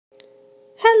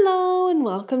and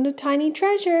welcome to Tiny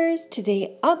Treasures.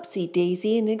 Today Upsy,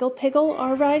 Daisy, and IGGLE PIGGLE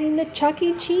are riding the Chuck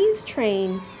E. Cheese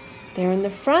train. They're in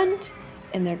the front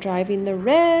and they're driving the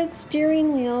red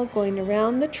steering wheel going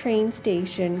around the train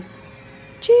station.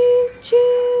 Choo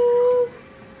choo!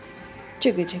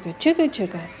 Chugga chugga chugga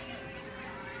chugga.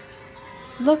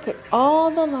 Look at all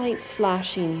the lights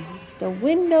flashing. The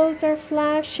windows are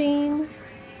flashing.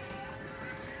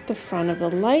 The front of the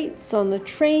lights on the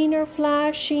train are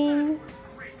flashing.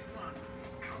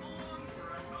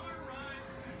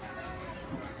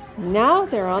 Now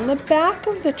they're on the back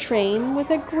of the train with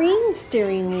a green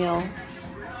steering wheel.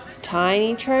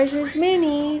 Tiny Treasures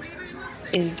Mini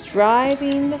is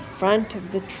driving the front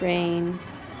of the train.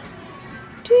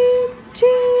 Toot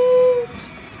toot!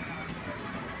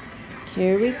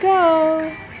 Here we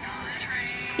go.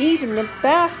 Even the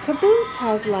back caboose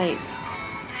has lights.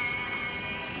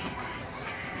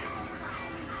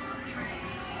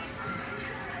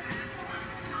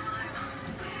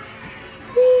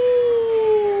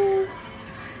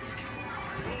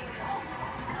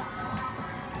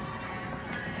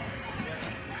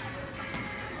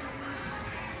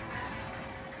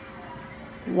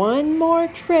 One more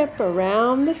trip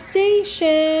around the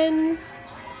station.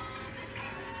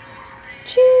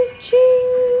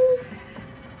 Choo-choo!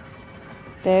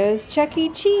 There's Chuck E.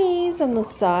 Cheese on the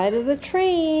side of the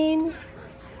train.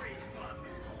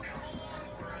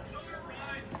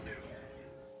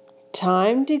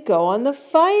 Time to go on the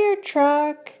fire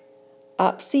truck.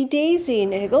 Upsy, Daisy,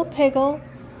 and IGGLE PIGGLE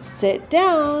sit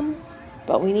down,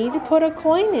 but we need to put a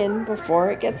coin in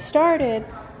before it gets started.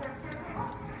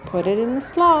 Put it in the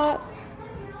slot.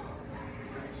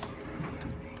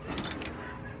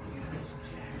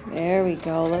 There we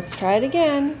go. Let's try it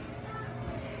again.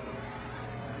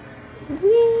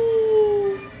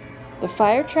 Whee! The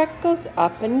fire truck goes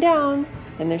up and down,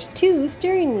 and there's two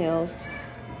steering wheels.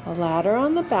 A ladder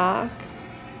on the back,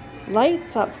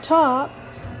 lights up top,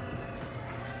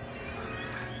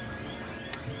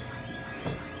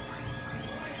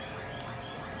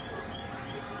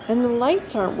 and the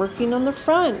lights aren't working on the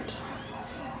front,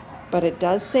 but it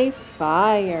does say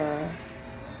fire.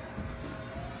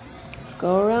 Let's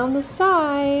go around the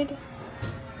side.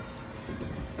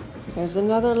 There's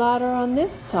another ladder on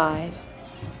this side,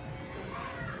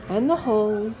 and the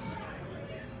hose.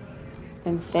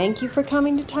 And thank you for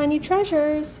coming to Tiny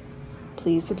Treasures.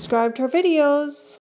 Please subscribe to our videos.